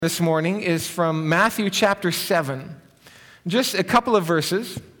This morning is from Matthew chapter 7. Just a couple of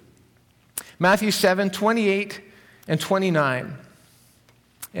verses. Matthew 7, 28 and 29.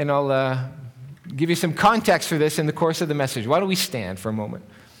 And I'll give you some context for this in the course of the message. Why don't we stand for a moment?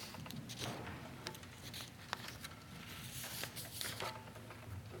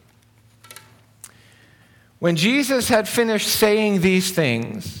 When Jesus had finished saying these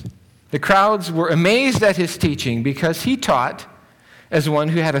things, the crowds were amazed at his teaching because he taught as one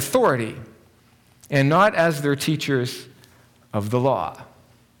who had authority, and not as their teachers of the law.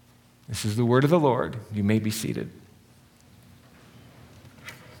 This is the word of the Lord. You may be seated.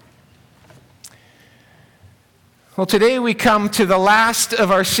 Well, today we come to the last of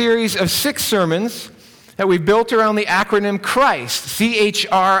our series of 6 sermons that we've built around the acronym CHRIST, C-H-R-I-S-T.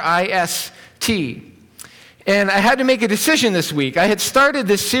 And I had to make a decision this week. I had started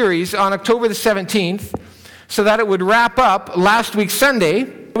this series on October the 17th, so that it would wrap up last week Sunday.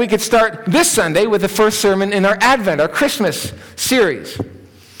 We could start this Sunday with the first sermon in our Advent, our Christmas series.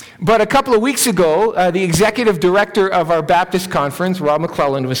 But a couple of weeks ago, the executive director of our Baptist conference, Rob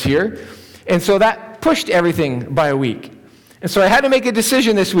McClelland, was here. And so that pushed everything by a week. And so I had to make a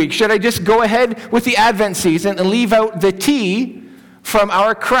decision this week. Should I just go ahead with the Advent season and leave out the T from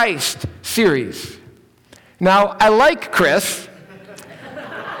our Christ series? Now, I like Chris,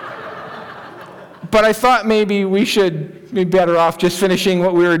 but I thought maybe we should be better off just finishing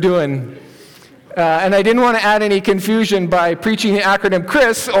what we were doing. And I didn't want to add any confusion by preaching the acronym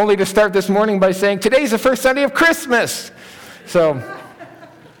CHRIS, only to start this morning by saying, today's the first Sunday of Christmas. So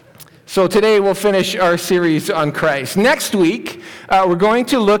today we'll finish our series on Christ. Next week, we're going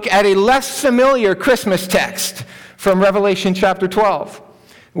to look at a less familiar Christmas text from Revelation chapter 12,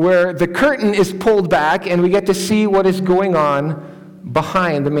 where the curtain is pulled back and we get to see what is going on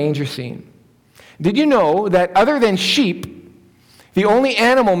behind the manger scene. Did you know that other than sheep, the only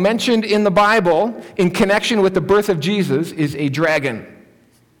animal mentioned in the Bible in connection with the birth of Jesus is a dragon?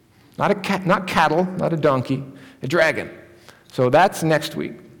 Not cattle, not a donkey, a dragon. So that's next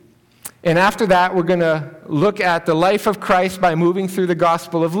week. And after that, we're going to look at the life of Christ by moving through the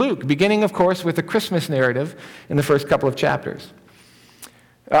Gospel of Luke, beginning, of course, with the Christmas narrative in the first couple of chapters.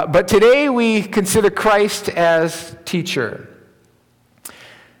 But today we consider Christ as teacher.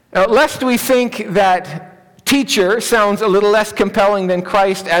 Now, lest we think that teacher sounds a little less compelling than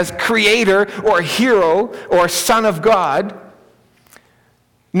Christ as creator or hero or son of God,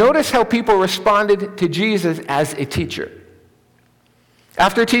 notice how people responded to Jesus as a teacher.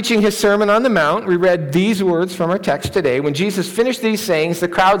 After teaching his Sermon on the Mount, we read these words from our text today. When Jesus finished these sayings, the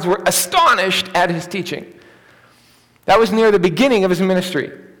crowds were astonished at his teaching. That was near the beginning of his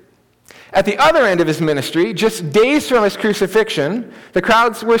ministry. At the other end of his ministry, just days from his crucifixion, the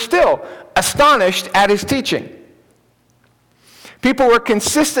crowds were still astonished at his teaching. People were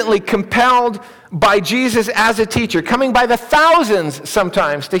consistently compelled by Jesus as a teacher, coming by the thousands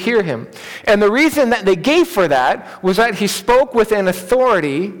sometimes to hear him. And the reason that they gave for that was that he spoke with an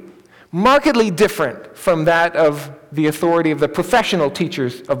authority markedly different from that of the authority of the professional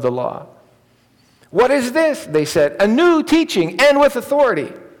teachers of the law. What is this? They said, a new teaching and with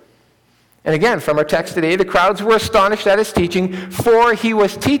authority. And again, from our text today, the crowds were astonished at his teaching, for he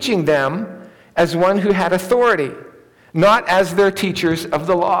was teaching them as one who had authority, not as their teachers of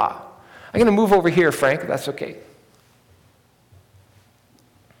the law. I'm going to move over here, Frank, if that's okay.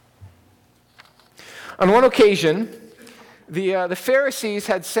 On one occasion, the Pharisees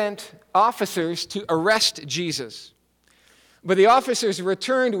had sent officers to arrest Jesus. But the officers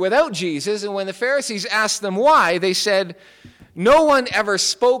returned without Jesus, and when the Pharisees asked them why, they said, "No one ever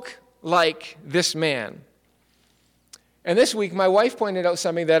spoke like this man." And this week, my wife pointed out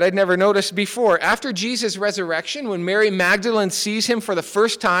something that I'd never noticed before. After Jesus' resurrection, when Mary Magdalene sees him for the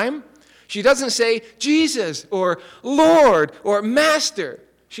first time, she doesn't say, "Jesus," or "Lord," or "Master."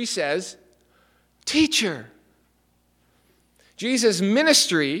 She says, "Teacher." Jesus'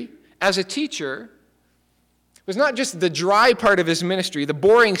 ministry as a teacher was not just the dry part of his ministry, the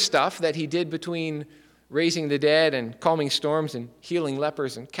boring stuff that he did between raising the dead and calming storms and healing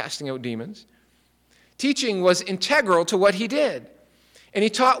lepers and casting out demons. Teaching was integral to what he did. And he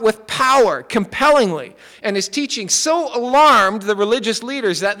taught with power, compellingly. And his teaching so alarmed the religious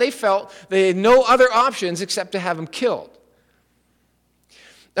leaders that they felt they had no other options except to have him killed.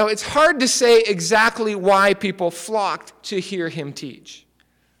 Now, it's hard to say exactly why people flocked to hear him teach.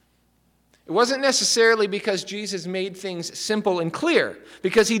 It wasn't necessarily because Jesus made things simple and clear,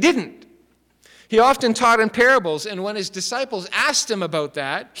 because he didn't. He often taught in parables, and when his disciples asked him about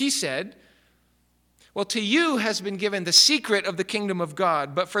that, he said, Well, to you has been given the secret of the kingdom of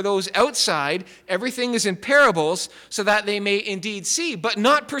God, but for those outside, everything is in parables, so that they may indeed see, but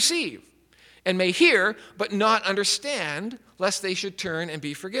not perceive, and may hear, but not understand, lest they should turn and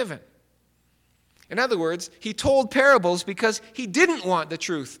be forgiven. In other words, he told parables because he didn't want the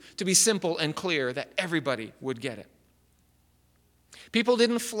truth to be simple and clear, that everybody would get it. People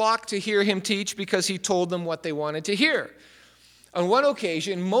didn't flock to hear him teach because he told them what they wanted to hear. On one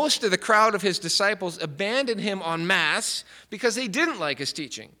occasion, most of the crowd of his disciples abandoned him en masse because they didn't like his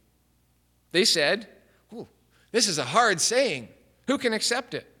teaching. They said, "This is a hard saying. Who can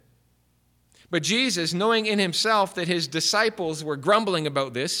accept it?" But Jesus, knowing in himself that his disciples were grumbling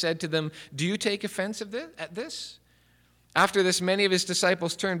about this, said to them, "Do you take offense at this?" After this, many of his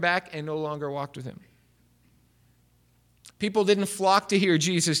disciples turned back and no longer walked with him. People didn't flock to hear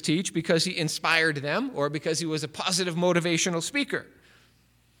Jesus teach because he inspired them or because he was a positive motivational speaker.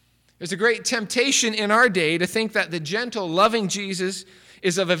 There's a great temptation in our day to think that the gentle, loving Jesus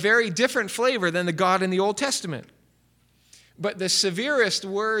is of a very different flavor than the God in the Old Testament. But the severest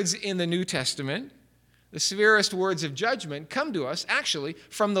words in the New Testament, the severest words of judgment, come to us actually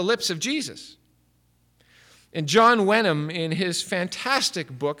from the lips of Jesus. And John Wenham, in his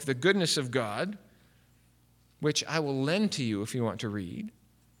fantastic book, The Goodness of God, which I will lend to you if you want to read,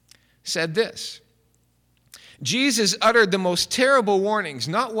 said this: Jesus uttered the most terrible warnings,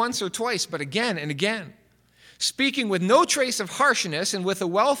 not once or twice, but again and again. Speaking with no trace of harshness and with a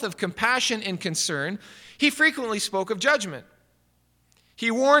wealth of compassion and concern, he frequently spoke of judgment. He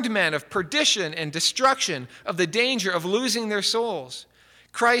warned men of perdition and destruction, of the danger of losing their souls.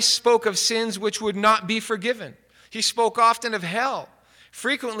 Christ spoke of sins which would not be forgiven. He spoke often of hell.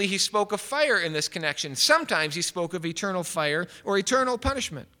 Frequently, he spoke of fire in this connection. Sometimes he spoke of eternal fire or eternal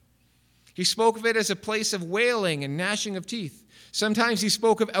punishment. He spoke of it as a place of wailing and gnashing of teeth. Sometimes he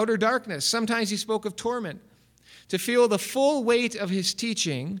spoke of outer darkness. Sometimes he spoke of torment. To feel the full weight of his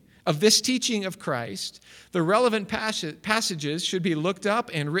teaching, of this teaching of Christ, the relevant passages should be looked up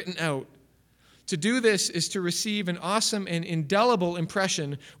and written out. To do this is to receive an awesome and indelible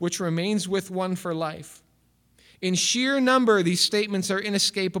impression which remains with one for life. In sheer number, these statements are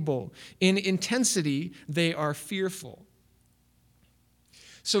inescapable. In intensity, they are fearful.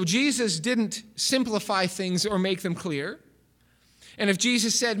 So Jesus didn't simplify things or make them clear. And if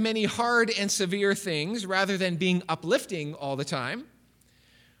Jesus said many hard and severe things rather than being uplifting all the time,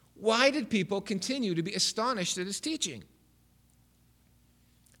 why did people continue to be astonished at his teaching?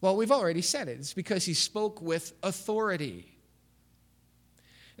 Well, we've already said it. It's because he spoke with authority.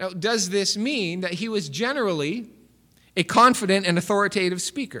 Now, does this mean that he was generally a confident and authoritative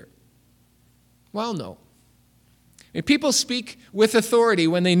speaker? Well, no. People speak with authority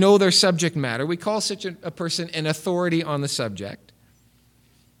when they know their subject matter. We call such a person an authority on the subject.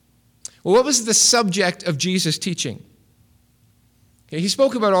 Well, what was the subject of Jesus' teaching? He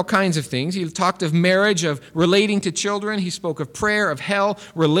spoke about all kinds of things. He talked of marriage, of relating to children. He spoke of prayer, of hell,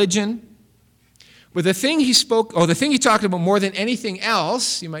 religion. But the thing he talked about more than anything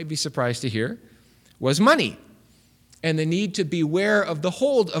else, you might be surprised to hear, was money and the need to beware of the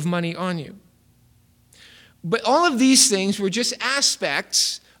hold of money on you. But all of these things were just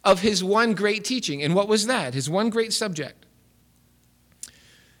aspects of his one great teaching. And what was that? His one great subject.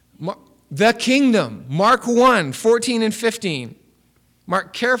 The kingdom. Mark 1, 14 and 15.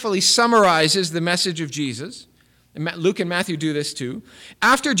 Mark carefully summarizes the message of Jesus. And Luke and Matthew do this too.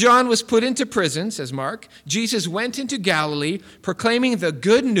 After John was put into prison, says Mark, Jesus went into Galilee proclaiming the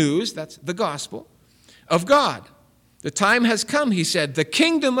good news, that's the gospel, of God. The time has come, he said. The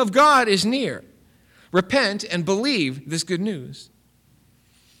kingdom of God is near. Repent and believe this good news.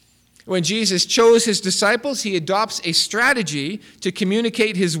 When Jesus chose his disciples, he adopts a strategy to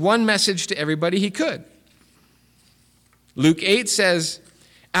communicate his one message to everybody he could. Luke 8 says,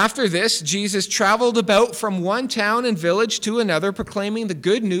 after this, Jesus traveled about from one town and village to another, proclaiming the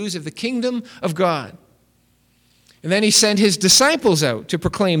good news of the kingdom of God. And then he sent his disciples out to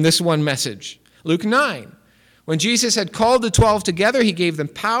proclaim this one message. Luke 9. When Jesus had called the 12 together, he gave them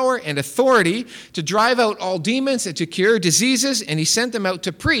power and authority to drive out all demons and to cure diseases, and he sent them out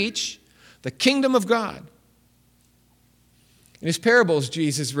to preach the kingdom of God. In his parables,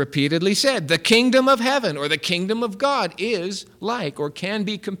 Jesus repeatedly said, the kingdom of heaven or the kingdom of God is like or can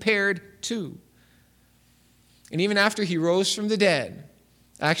be compared to. And even after he rose from the dead,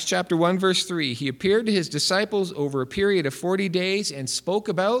 Acts chapter 1, verse 3, he appeared to his disciples over a period of 40 days and spoke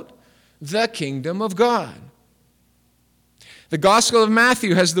about the kingdom of God. The Gospel of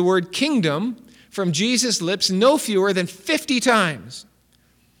Matthew has the word kingdom from Jesus' lips no fewer than 50 times.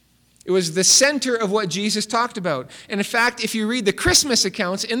 It was the center of what Jesus talked about. And in fact, if you read the Christmas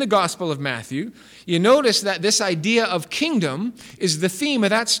accounts in the Gospel of Matthew, you notice that this idea of kingdom is the theme of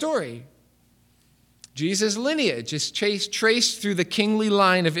that story. Jesus' lineage is traced through the kingly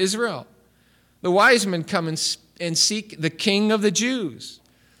line of Israel. The wise men come and seek the king of the Jews.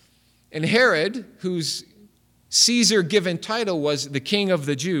 And Herod, whose Caesar-given title was the king of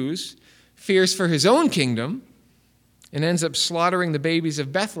the Jews, fears for his own kingdom and ends up slaughtering the babies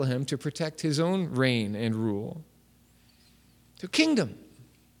of Bethlehem to protect his own reign and rule. So kingdom.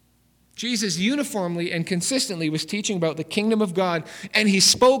 Jesus uniformly and consistently was teaching about the kingdom of God, and he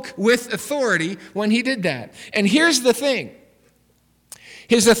spoke with authority when he did that. And here's the thing.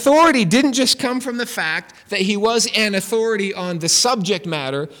 His authority didn't just come from the fact that he was an authority on the subject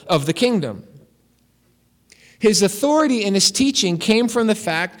matter of the kingdom. His authority in his teaching came from the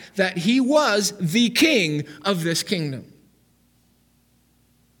fact that he was the king of this kingdom.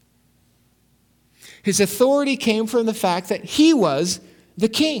 His authority came from the fact that he was the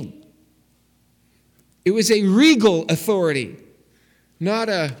king. It was a regal authority, not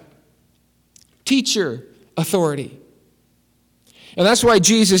a teacher authority. And that's why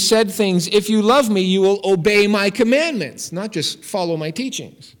Jesus said things, if you love me, you will obey my commandments, not just follow my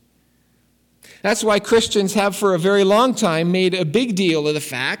teachings. That's why Christians have for a very long time made a big deal of the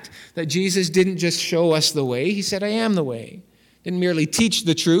fact that Jesus didn't just show us the way. He said, I am the way. Didn't merely teach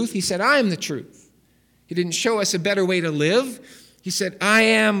the truth. He said, I am the truth. He didn't show us a better way to live. He said, I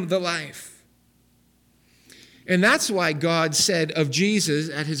am the life. And that's why God said of Jesus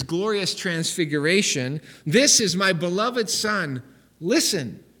at his glorious transfiguration, this is my beloved Son,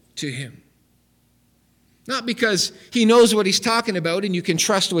 listen to him. Not because he knows what he's talking about and you can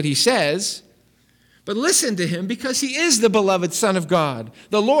trust what he says, but listen to him because he is the beloved Son of God,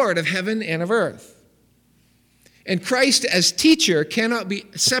 the Lord of heaven and of earth. And Christ as teacher cannot be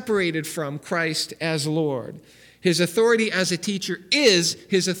separated from Christ as Lord. His authority as a teacher is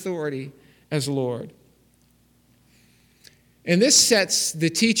his authority as Lord. And this sets the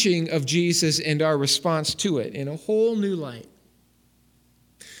teaching of Jesus and our response to it in a whole new light.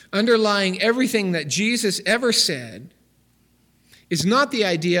 Underlying everything that Jesus ever said is not the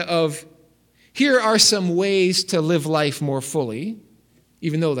idea of, here are some ways to live life more fully,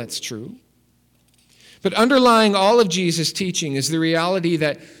 even though that's true. But underlying all of Jesus' teaching is the reality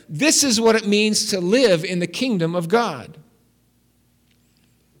that this is what it means to live in the kingdom of God.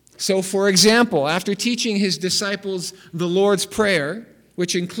 So, for example, after teaching his disciples the Lord's Prayer,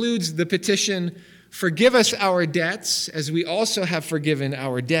 which includes the petition, forgive us our debts as we also have forgiven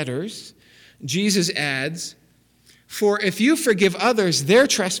our debtors, Jesus adds, for if you forgive others their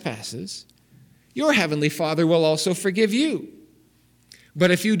trespasses, your heavenly Father will also forgive you.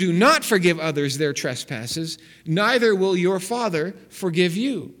 But if you do not forgive others their trespasses, neither will your Father forgive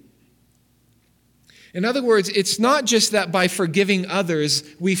you. In other words, it's not just that by forgiving others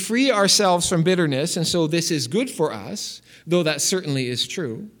we free ourselves from bitterness, and so this is good for us, though that certainly is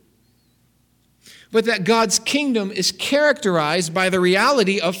true, but that God's kingdom is characterized by the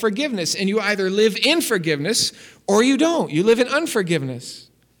reality of forgiveness, and you either live in forgiveness or you don't. You live in unforgiveness.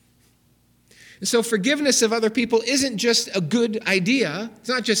 And so forgiveness of other people isn't just a good idea. It's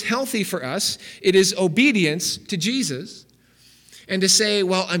not just healthy for us. It is obedience to Jesus. And to say,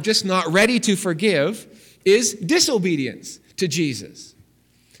 well, I'm just not ready to forgive is disobedience to Jesus,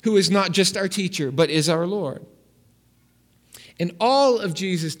 who is not just our teacher, but is our Lord. And all of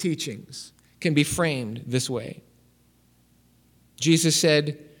Jesus' teachings can be framed this way. Jesus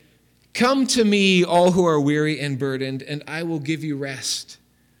said, come to me, all who are weary and burdened, and I will give you rest.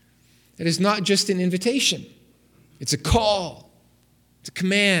 It is not just an invitation. It's a call. It's a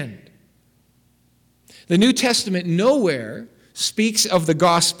command. The New Testament nowhere speaks of the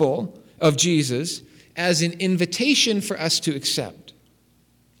gospel of Jesus as an invitation for us to accept.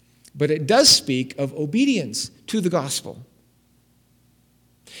 But it does speak of obedience to the gospel.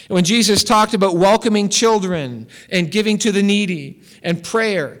 And when Jesus talked about welcoming children and giving to the needy and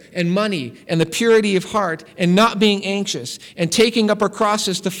prayer and money and the purity of heart and not being anxious and taking up our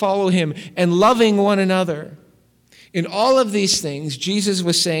crosses to follow him and loving one another, in all of these things, Jesus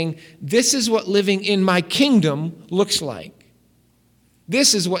was saying, this is what living in my kingdom looks like.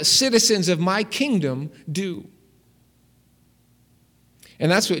 This is what citizens of my kingdom do.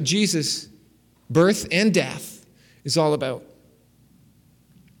 And that's what Jesus' birth and death is all about.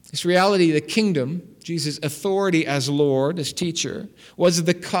 This reality, the kingdom, Jesus' authority as Lord, as teacher, was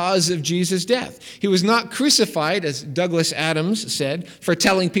the cause of Jesus' death. He was not crucified, as Douglas Adams said, for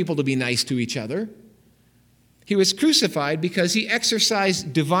telling people to be nice to each other. He was crucified because he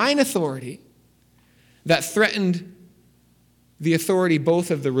exercised divine authority that threatened the authority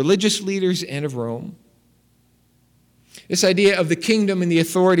both of the religious leaders and of Rome. This idea of the kingdom and the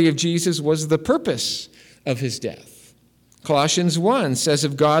authority of Jesus was the purpose of his death. Colossians 1 says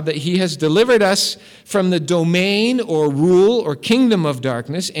of God that he has delivered us from the domain or rule or kingdom of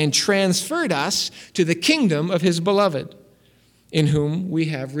darkness and transferred us to the kingdom of his beloved, in whom we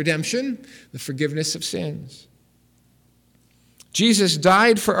have redemption, the forgiveness of sins. Jesus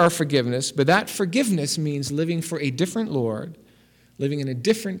died for our forgiveness, but that forgiveness means living for a different Lord, living in a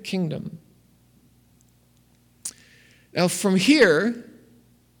different kingdom. Now, from here,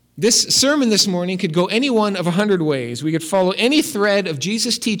 this sermon this morning could go any one of 100 ways. We could follow any thread of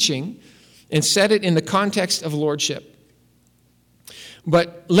Jesus' teaching and set it in the context of lordship.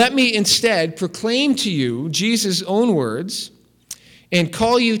 But let me instead proclaim to you Jesus' own words and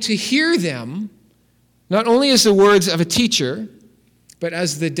call you to hear them, not only as the words of a teacher, but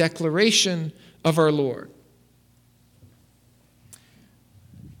as the declaration of our Lord.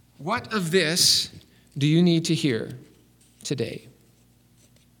 What of this do you need to hear today?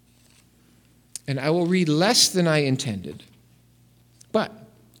 And I will read less than I intended. But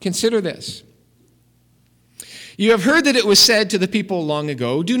consider this. You have heard that it was said to the people long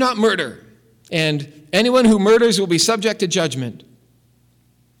ago, "Do not murder, and anyone who murders will be subject to judgment."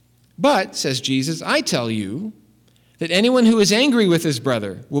 But, says Jesus, I tell you that anyone who is angry with his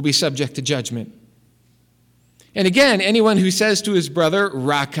brother will be subject to judgment. And again, anyone who says to his brother,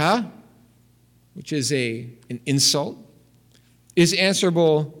 "Raka," which is an insult, is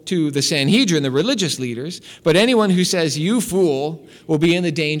answerable to the Sanhedrin, the religious leaders, but anyone who says, "You fool," will be in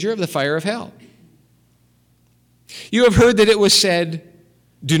the danger of the fire of hell. You have heard that it was said,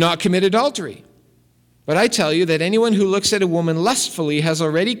 "Do not commit adultery." But I tell you that anyone who looks at a woman lustfully has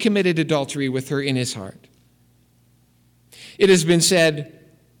already committed adultery with her in his heart. It has been said,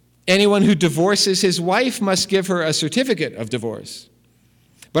 "Anyone who divorces his wife must give her a certificate of divorce."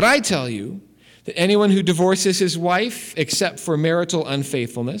 But I tell you that anyone who divorces his wife, except for marital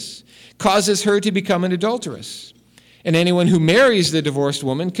unfaithfulness, causes her to become an adulteress. And anyone who marries the divorced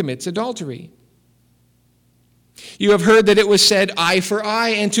woman commits adultery. You have heard that it was said, "Eye for eye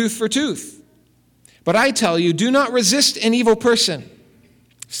and tooth for tooth." But I tell you, do not resist an evil person.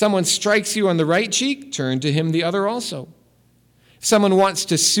 If someone strikes you on the right cheek, turn to him the other also. If someone wants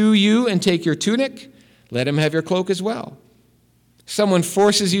to sue you and take your tunic, let him have your cloak as well. If someone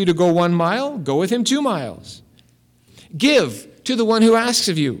forces you to go 1 mile, go with him 2 miles. Give to the one who asks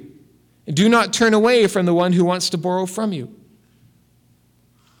of you, and do not turn away from the one who wants to borrow from you.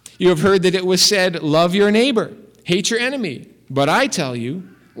 You have heard that it was said, "Love your neighbor, hate your enemy." But I tell you,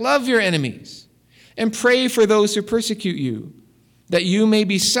 love your enemies, and pray for those who persecute you, that you may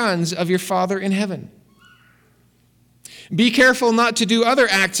be sons of your Father in heaven. Be careful not to do other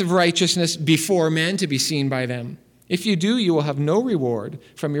acts of righteousness before men to be seen by them. If you do, you will have no reward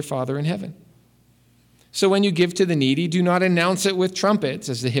from your Father in heaven. So when you give to the needy, do not announce it with trumpets,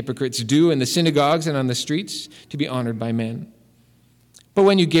 as the hypocrites do in the synagogues and on the streets, to be honored by men. But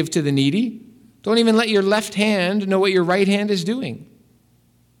when you give to the needy, don't even let your left hand know what your right hand is doing.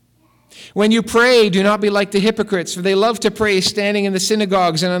 When you pray, do not be like the hypocrites, for they love to pray standing in the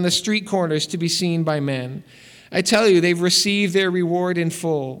synagogues and on the street corners to be seen by men. I tell you, they've received their reward in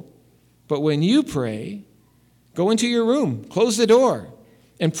full. But when you pray, go into your room, close the door,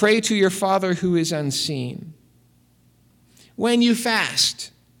 and pray to your Father who is unseen. When you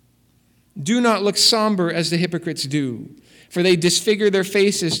fast, do not look somber as the hypocrites do, for they disfigure their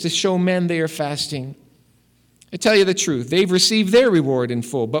faces to show men they are fasting. I tell you the truth, they've received their reward in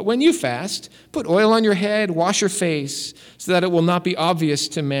full. But when you fast, put oil on your head, wash your face, so that it will not be obvious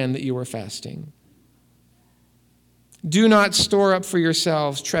to men that you are fasting. Do not store up for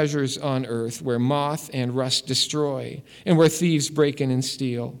yourselves treasures on earth, where moth and rust destroy, and where thieves break in and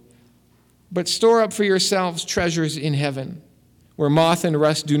steal. But store up for yourselves treasures in heaven, where moth and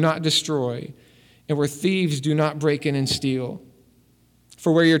rust do not destroy, and where thieves do not break in and steal.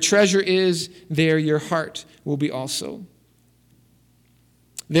 For where your treasure is, there your heart will be also.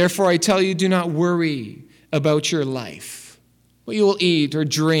 Therefore, I tell you, do not worry about your life, what you will eat or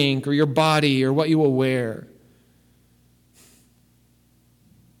drink, or your body, or what you will wear.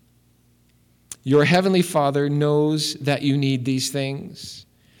 Your heavenly Father knows that you need these things.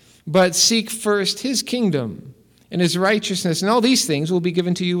 But seek first his kingdom and his righteousness, and all these things will be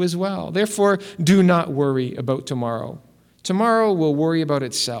given to you as well. Therefore, do not worry about tomorrow. Tomorrow will worry about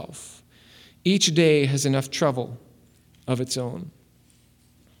itself. Each day has enough trouble of its own.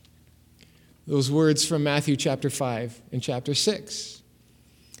 Those words from Matthew chapter 5 and chapter 6.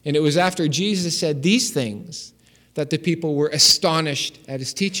 And it was after Jesus said these things that the people were astonished at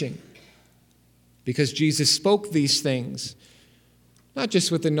his teaching. Because Jesus spoke these things not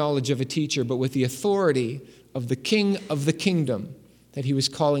just with the knowledge of a teacher, but with the authority of the King of the kingdom that he was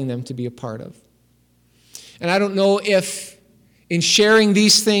calling them to be a part of. And I don't know if in sharing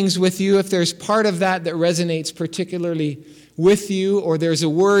these things with you, if there's part of that that resonates particularly with you, or there's a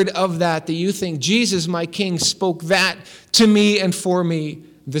word of that that you think, Jesus, my King, spoke that to me and for me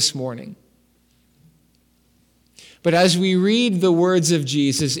this morning. But as we read the words of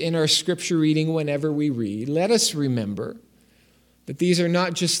Jesus in our scripture reading, whenever we read, let us remember that these are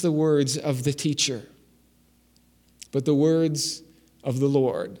not just the words of the teacher, but the words of the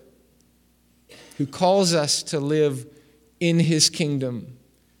Lord, who calls us to live in his kingdom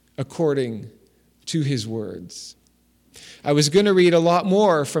according to his words. I was going to read a lot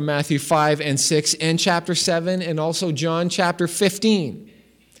more from Matthew 5 and 6 and chapter 7 and also John chapter 15.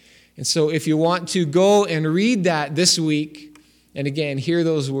 And so if you want to go and read that this week, and again, hear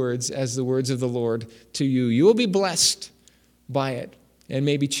those words as the words of the Lord to you, you will be blessed by it and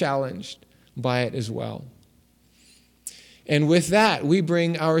maybe challenged by it as well. And with that, we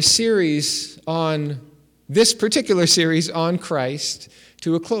bring our series on, this particular series on Christ,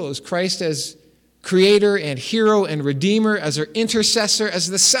 to a close. Christ as creator and hero and redeemer, as our intercessor, as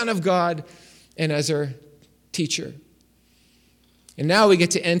the Son of God, and as our teacher. And now we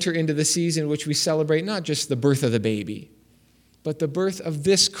get to enter into the season in which we celebrate not just the birth of the baby, but the birth of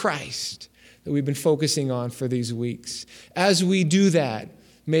this Christ that we've been focusing on for these weeks. As we do that,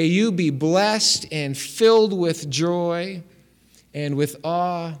 may you be blessed and filled with joy and with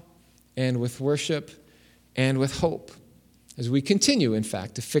awe and with worship and with hope as we continue, in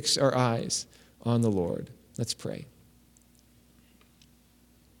fact, to fix our eyes on the Lord. Let's pray.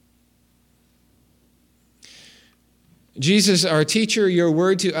 Jesus, our teacher, your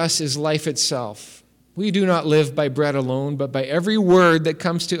word to us is life itself. We do not live by bread alone, but by every word that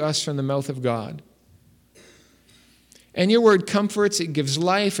comes to us from the mouth of God. And your word comforts, it gives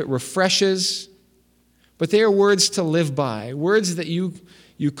life, it refreshes, but they are words to live by, words that you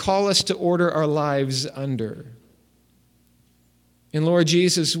call us to order our lives under. And Lord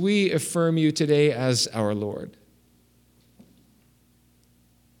Jesus, we affirm you today as our Lord.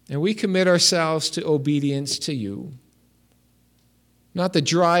 And we commit ourselves to obedience to you. Not the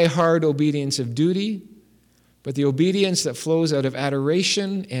dry, hard obedience of duty, but the obedience that flows out of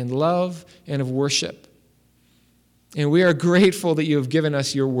adoration and love and of worship. And we are grateful that you have given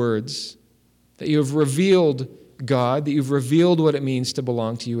us your words, that you have revealed God, that you've revealed what it means to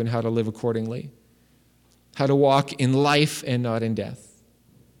belong to you and how to live accordingly, how to walk in life and not in death.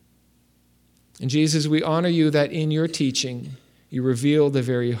 And Jesus, we honor you that in your teaching, you reveal the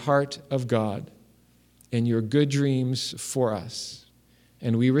very heart of God and your good dreams for us.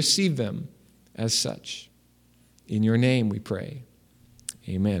 And we receive them as such. In your name we pray.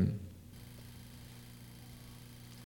 Amen.